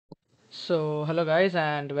So, hello guys,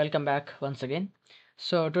 and welcome back once again.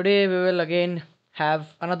 So, today we will again have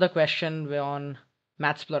another question on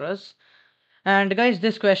Maths Explorers. And guys,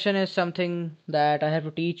 this question is something that I have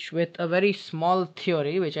to teach with a very small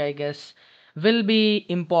theory, which I guess will be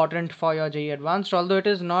important for your JEE Advanced, although it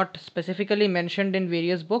is not specifically mentioned in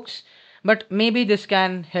various books, but maybe this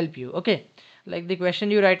can help you. Okay, like the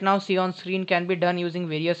question you right now see on screen can be done using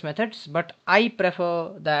various methods, but I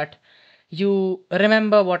prefer that you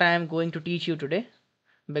remember what I am going to teach you today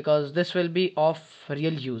because this will be of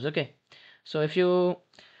real use. Okay, so if you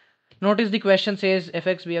notice, the question says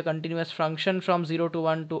fx be a continuous function from 0 to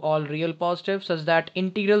 1 to all real positives such that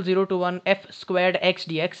integral 0 to 1 f squared x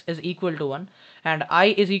dx is equal to 1 and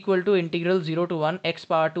I is equal to integral 0 to 1 x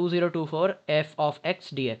power 2024 f of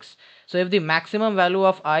x dx. So if the maximum value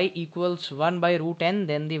of I equals 1 by root n,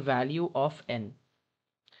 then the value of n.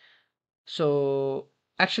 So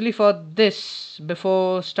actually for this,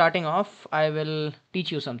 before starting off, I will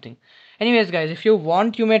teach you something. Anyways, guys, if you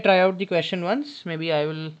want, you may try out the question once. Maybe I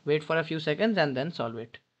will wait for a few seconds and then solve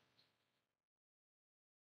it.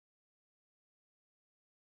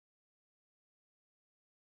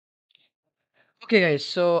 Okay, guys,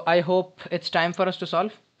 so I hope it's time for us to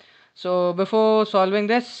solve. So before solving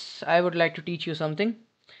this, I would like to teach you something,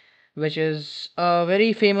 which is a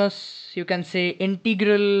very famous, you can say,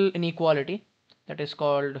 integral inequality that is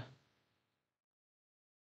called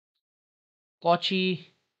Cauchy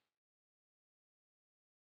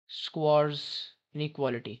Squar's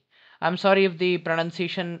inequality. I'm sorry if the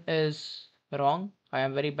pronunciation is wrong. I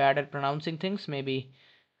am very bad at pronouncing things. Maybe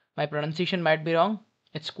my pronunciation might be wrong.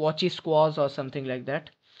 It's Squatchy Squaws or something like that.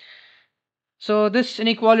 So this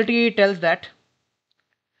inequality tells that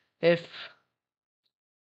if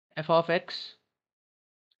f of x,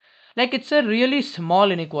 like it's a really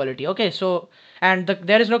small inequality. Okay, so and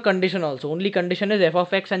there is no condition also. Only condition is f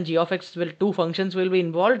of x and g of x will two functions will be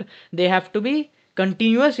involved. They have to be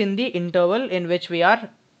continuous in the interval in which we are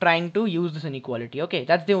trying to use this inequality. Okay,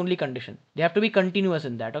 that's the only condition. They have to be continuous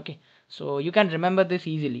in that. Okay, so you can remember this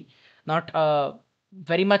easily. Not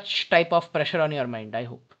very much type of pressure on your mind, I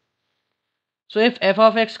hope. So if f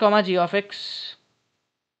of x comma g of x,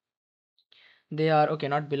 they are okay,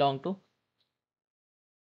 not belong to,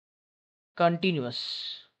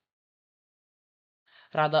 continuous,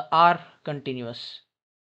 rather are continuous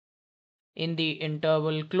in the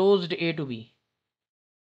interval closed a to b,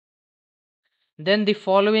 then the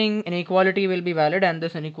following inequality will be valid, and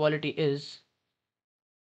this inequality is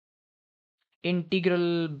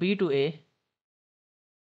integral b to a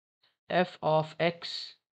f of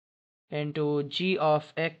x into g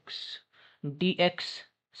of x dx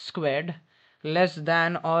squared less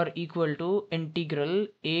than or equal to integral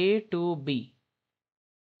a to b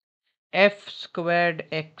f squared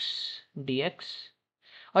x dx,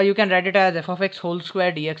 or you can write it as f of x whole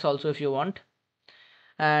square dx also if you want,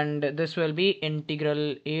 and this will be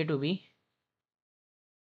integral a to b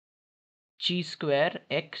g square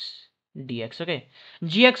x dx. Okay,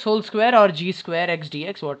 gx whole square or g square x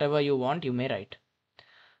dx, whatever you want you may write.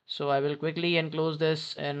 So I will quickly enclose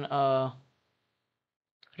this in a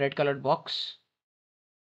red colored box.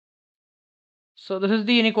 So this is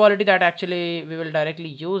the inequality that actually we will directly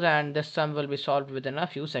use, and this sum will be solved within a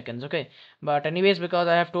few seconds. Okay, but anyways, because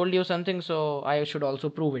I have told you something, so I should also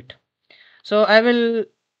prove it. So I will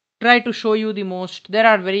try to show you the most. There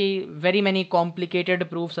are very many complicated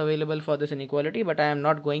proofs available for this inequality, but I am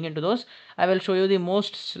not going into those. I will show you the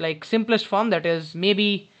most like simplest form that is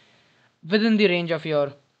maybe within the range of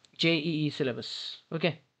your JEE syllabus.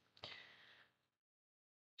 Okay,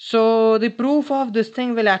 so the proof of this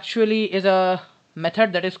thing will actually is a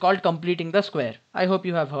method that is called completing the square. I hope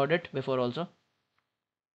you have heard it before also.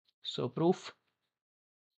 So proof,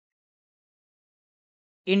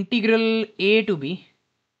 integral a to b,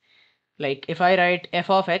 like if I write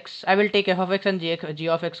f of x, I will take f of x and g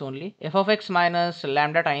of x only. F of x minus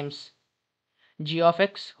lambda times g of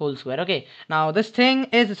x whole square. Okay, now this thing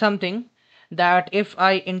is something that if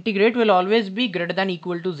I integrate will always be greater than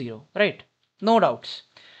equal to 0, right? No doubts.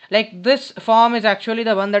 Like this form is actually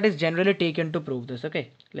the one that is generally taken to prove this.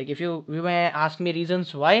 Okay, like if you may ask me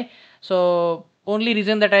reasons why, so only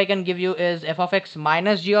reason that I can give you is f of x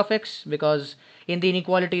minus g of x, because in the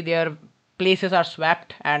inequality their places are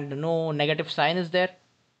swapped and no negative sign is there.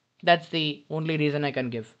 That's the only reason I can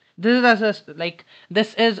give. This is like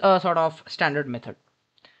this is a sort of standard method.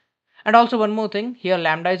 And also one more thing, here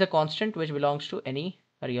lambda is a constant which belongs to any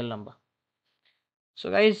real number. So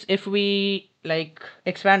guys, if we like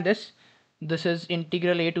expand this, this is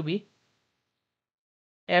integral a to b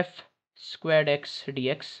f squared x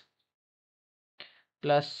dx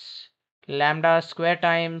plus lambda square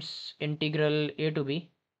times integral a to b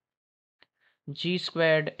g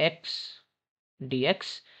squared x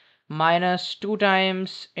dx minus 2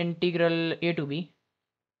 times integral a to b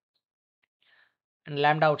and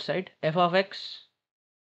lambda outside f of x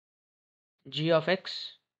g of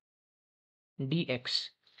x dx,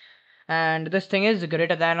 and this thing is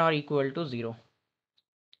greater than or equal to 0.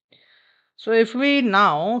 So if we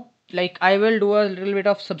now, like, I will do a little bit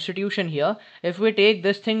of substitution here. If we take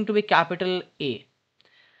this thing to be capital A,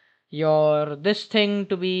 your this thing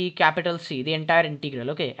to be capital C, the entire integral,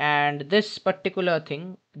 okay, and this particular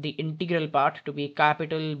thing, the integral part, to be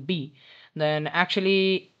capital B, then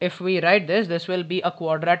actually if we write this, this will be a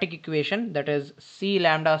quadratic equation, that is C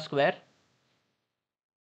lambda square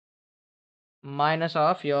minus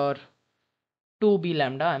of your 2b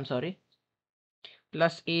lambda, I'm sorry,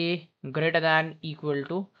 plus a greater than equal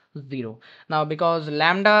to 0. Now because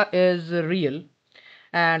lambda is real,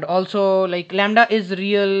 and also like lambda is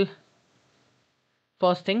real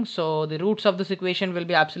first thing, so the roots of this equation will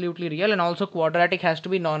be absolutely real, and also quadratic has to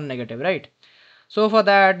be non-negative, right? So for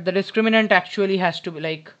that the discriminant actually has to be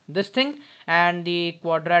like this thing, and the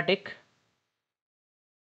quadratic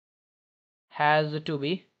has to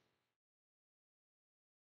be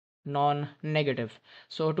non-negative.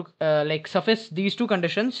 So to like suffice these two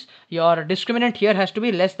conditions, your discriminant here has to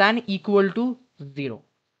be less than equal to 0.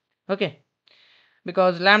 Okay,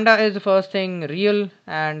 because lambda is the first thing real,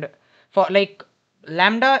 and for like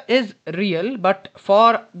lambda is real, but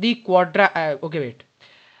for the okay, wait,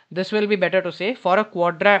 this will be better to say for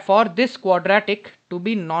a for this quadratic to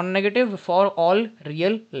be non-negative for all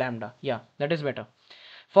real lambda. Yeah, that is better.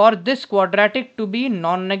 For this quadratic to be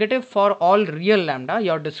non-negative for all real lambda,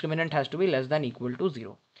 your discriminant has to be less than equal to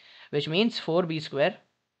 0, which means 4b square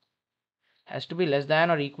has to be less than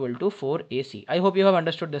or equal to 4ac. I hope you have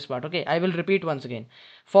understood this part. Okay, I will repeat once again.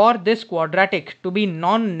 For this quadratic to be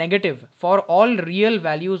non-negative for all real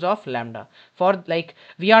values of lambda, for like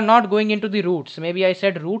we are not going into the roots, maybe I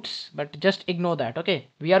said roots, but just ignore that. Okay,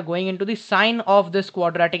 we are going into the sign of this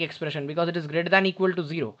quadratic expression because it is greater than equal to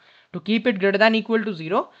 0. To keep it greater than equal to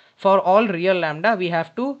 0 for all real lambda, we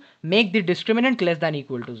have to make the discriminant less than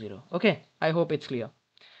equal to 0. Okay, I hope it's clear.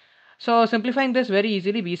 So simplifying this very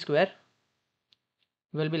easily, b square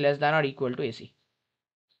will be less than or equal to AC.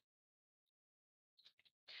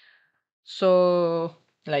 So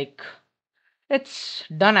like it's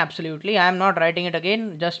done absolutely. I am not writing it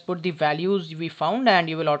again. Just put the values we found and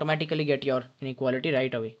you will automatically get your inequality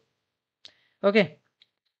right away. Okay.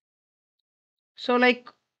 So like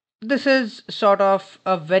this is sort of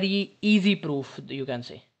a very easy proof, you can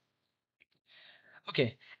say.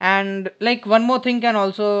 Okay. And like one more thing can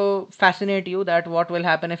also fascinate you, that what will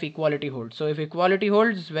happen if equality holds. So if equality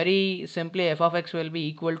holds, very simply f of x will be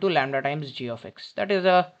equal to lambda times g of x. That is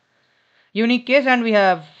a unique case, and we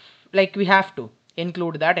have to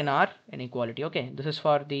include that in our inequality. Okay, this is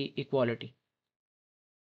for the equality.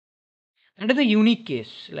 And in the unique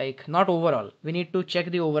case, like not overall, we need to check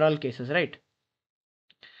the overall cases, right?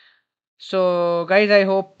 So guys, I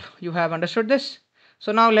hope you have understood this.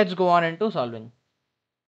 So now let's go on into solving.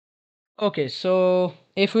 Okay, so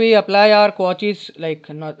if we apply our Cauchy's, like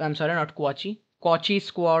not, I'm sorry, not Cauchy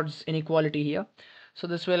squads inequality here, so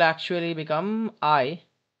this will actually become I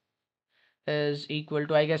is equal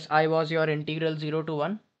to, I guess I was your integral 0 to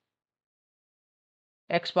 1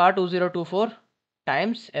 x bar 2024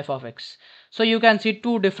 times f of x. So you can see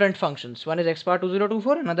two different functions. One is x bar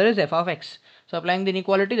 2024, another is f of x. So applying the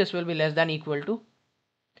inequality, this will be less than equal to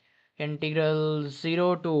integral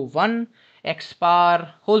 0 to 1 x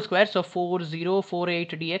bar whole square, so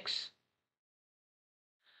 4048 dx,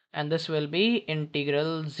 and this will be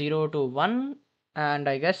integral 0 to 1 and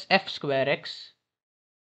I guess f square x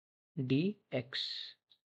dx.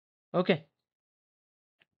 Okay.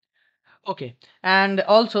 Okay, and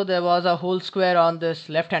also there was a whole square on this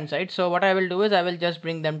left hand side. So what I will do is I will just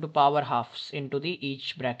bring them to power halves into the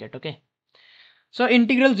each bracket. Okay, so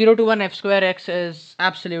integral 0 to 1 f square x is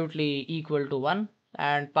absolutely equal to 1,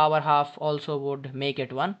 and power half also would make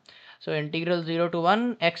it 1. So integral 0 to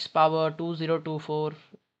 1 x power 2024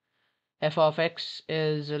 f of x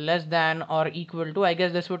is less than or equal to, I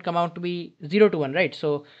guess this would come out to be 0 to 1, right?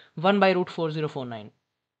 So 1 by root 4049.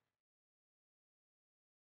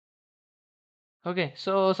 Okay,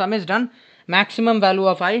 so sum is done. Maximum value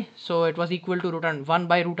of I, so it was equal to 1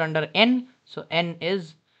 by root under n. So n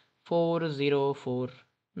is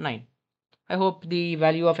 4049. I hope the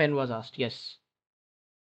value of n was asked. Yes.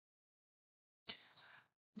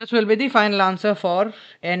 This will be the final answer for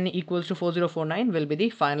n equals to 4049 will be the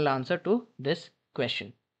final answer to this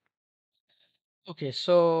question. Okay,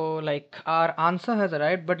 so like our answer has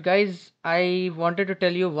arrived, but guys, I wanted to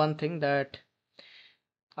tell you one thing that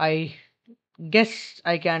I guess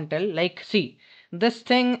I can tell. Like, see, this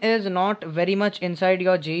thing is not very much inside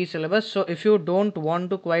your JEE syllabus, so if you don't want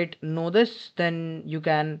to quite know this, then you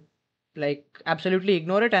can like absolutely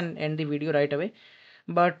ignore it and end the video right away.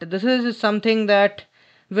 But this is something that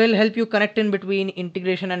will help you connect in between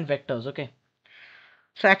integration and vectors. Okay,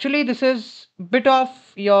 so actually, this is bit of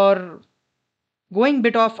your going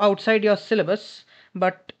bit off outside your syllabus,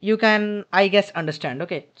 but you can, I guess, understand.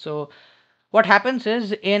 Okay, so what happens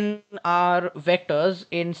is in our vectors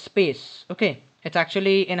in space, okay, it's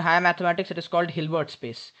actually in higher mathematics, it is called Hilbert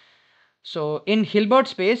space. So in Hilbert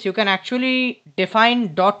space, you can actually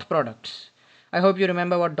define dot products. I hope you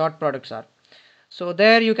remember what dot products are. So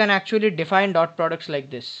there you can actually define dot products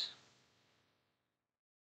like this.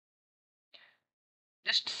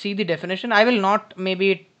 Just see the definition. I will not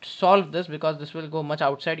maybe solve this because this will go much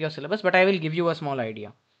outside your syllabus, but I will give you a small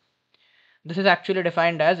idea. This is actually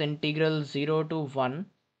defined as integral 0 to 1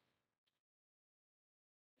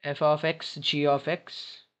 f of x g of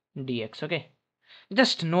x dx. Okay,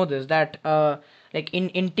 just know this that like in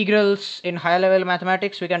integrals in higher level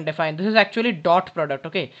mathematics we can define this is actually dot product.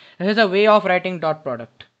 Okay, this is a way of writing dot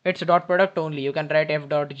product. It's dot product only. You can write f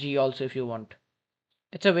dot g also if you want.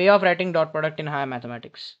 It's a way of writing dot product in higher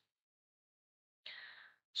mathematics.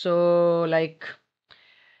 So like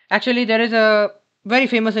actually there is a very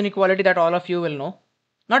famous inequality that all of you will know.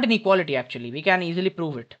 Not inequality actually, we can easily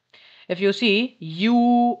prove it. If you see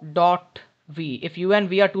u dot v, if u and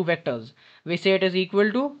v are two vectors, we say it is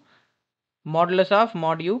equal to modulus of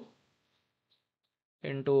mod u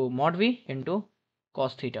into mod v into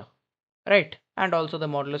cos theta, right? And also the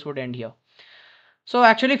modulus would end here. So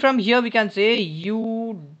actually from here we can say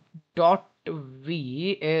u dot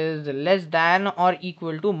v is less than or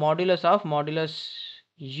equal to modulus of modulus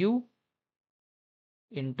u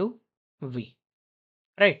into v,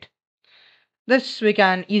 right? This we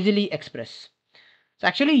can easily express. So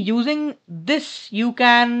actually using this you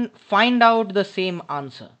can find out the same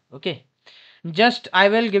answer. Okay, just I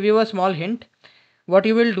will give you a small hint. What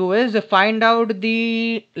you will do is find out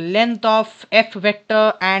the length of f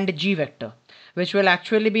vector and g vector, which will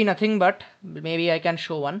actually be nothing but, maybe I can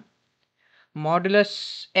show one,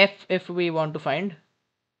 modulus f. If we want to find,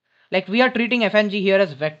 like we are treating f and g here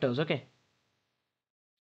as vectors. Okay,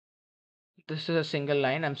 this is a single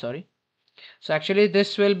line, I'm sorry. So actually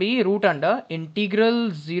this will be root under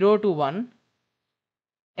integral 0 to 1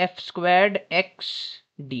 f squared x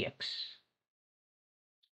dx.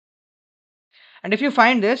 And if you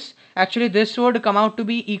find this, actually this would come out to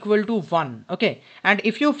be equal to 1. Okay, and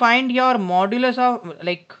if you find your modulus of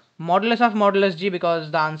like modulus of modulus g, because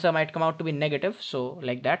the answer might come out to be negative, so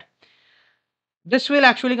like that, this will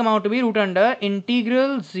actually come out to be root under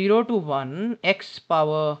integral 0 to 1 x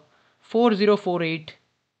power 4048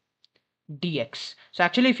 dx. So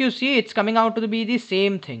actually if you see, it's coming out to be the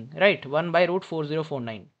same thing, right? 1 by root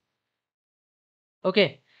 4049.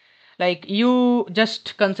 Okay, like you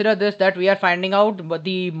just consider this, that we are finding out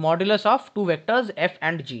the modulus of two vectors f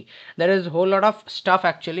and g. There is a whole lot of stuff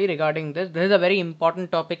actually regarding this. This is a very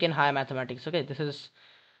important topic in higher mathematics. Okay, this is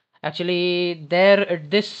actually there,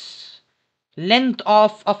 this length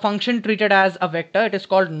of a function treated as a vector, it is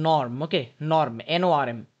called norm. Okay, norm,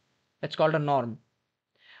 norm, it's called a norm.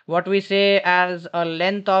 What we say as a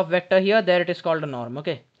length of vector here, there it is called a norm.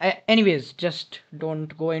 Okay, anyways, just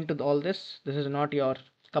don't go into all this. This is not your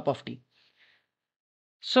cup of tea.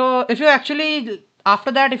 So if you actually,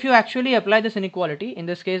 after that, if you actually apply this inequality, in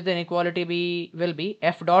this case the inequality will be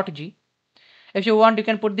f dot g. If you want, you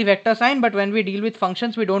can put the vector sign, but when we deal with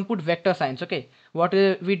functions we don't put vector signs. Okay, what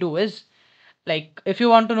we do is, like if you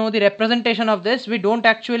want to know the representation of this, we don't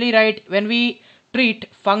actually write, when we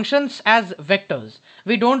treat functions as vectors,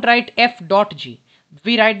 we don't write f dot g.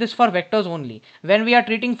 We write this for vectors only. When we are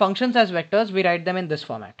treating functions as vectors, we write them in this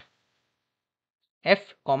format,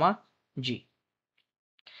 f comma g.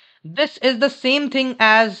 This is the same thing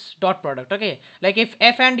as dot product. Okay, like if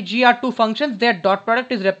f and g are two functions, their dot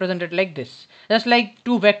product is represented like this. Just like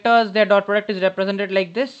two vectors, their dot product is represented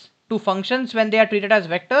like this. Two functions, when they are treated as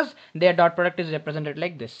vectors, their dot product is represented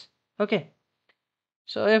like this. Okay,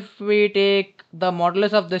 so if we take the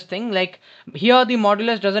modulus of this thing, like here the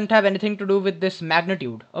modulus doesn't have anything to do with this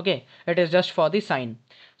magnitude. Okay, it is just for the sign.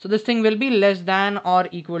 So this thing will be less than or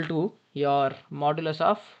equal to your modulus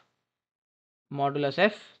of modulus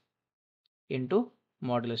f into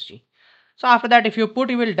modulus g. So after that, if you put,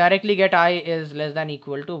 you will directly get I is less than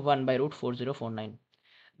equal to 1 by root 4049.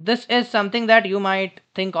 This is something that you might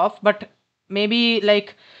think of, but maybe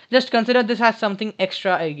like just consider this as something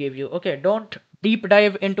extra I gave you. Okay, don't deep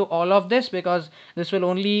dive into all of this, because this will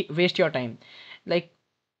only waste your time. Like,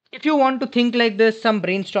 if you want to think like this, some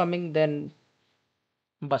brainstorming, then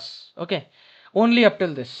bus. Okay. Only up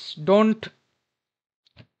till this. Don't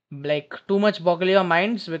like too much boggle your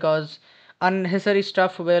minds, because unnecessary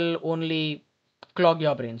stuff will only clog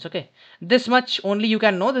your brains. Okay. This much only you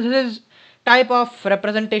can know. This is type of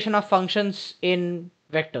representation of functions in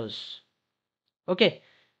vectors. Okay.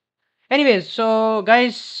 Anyways, so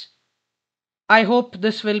guys, I hope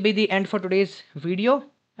this will be the end for today's video,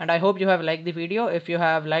 and I hope you have liked the video. If you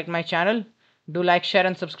have liked my channel, do like, share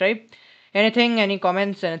and subscribe. Anything, any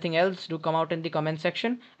comments, anything else, do come out in the comment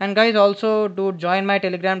section. And guys, also do join my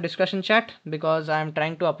Telegram discussion chat, because I'm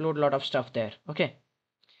trying to upload a lot of stuff there. Okay.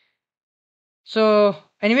 So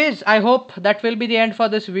anyways, I hope that will be the end for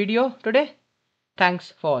this video today.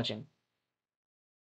 Thanks for watching.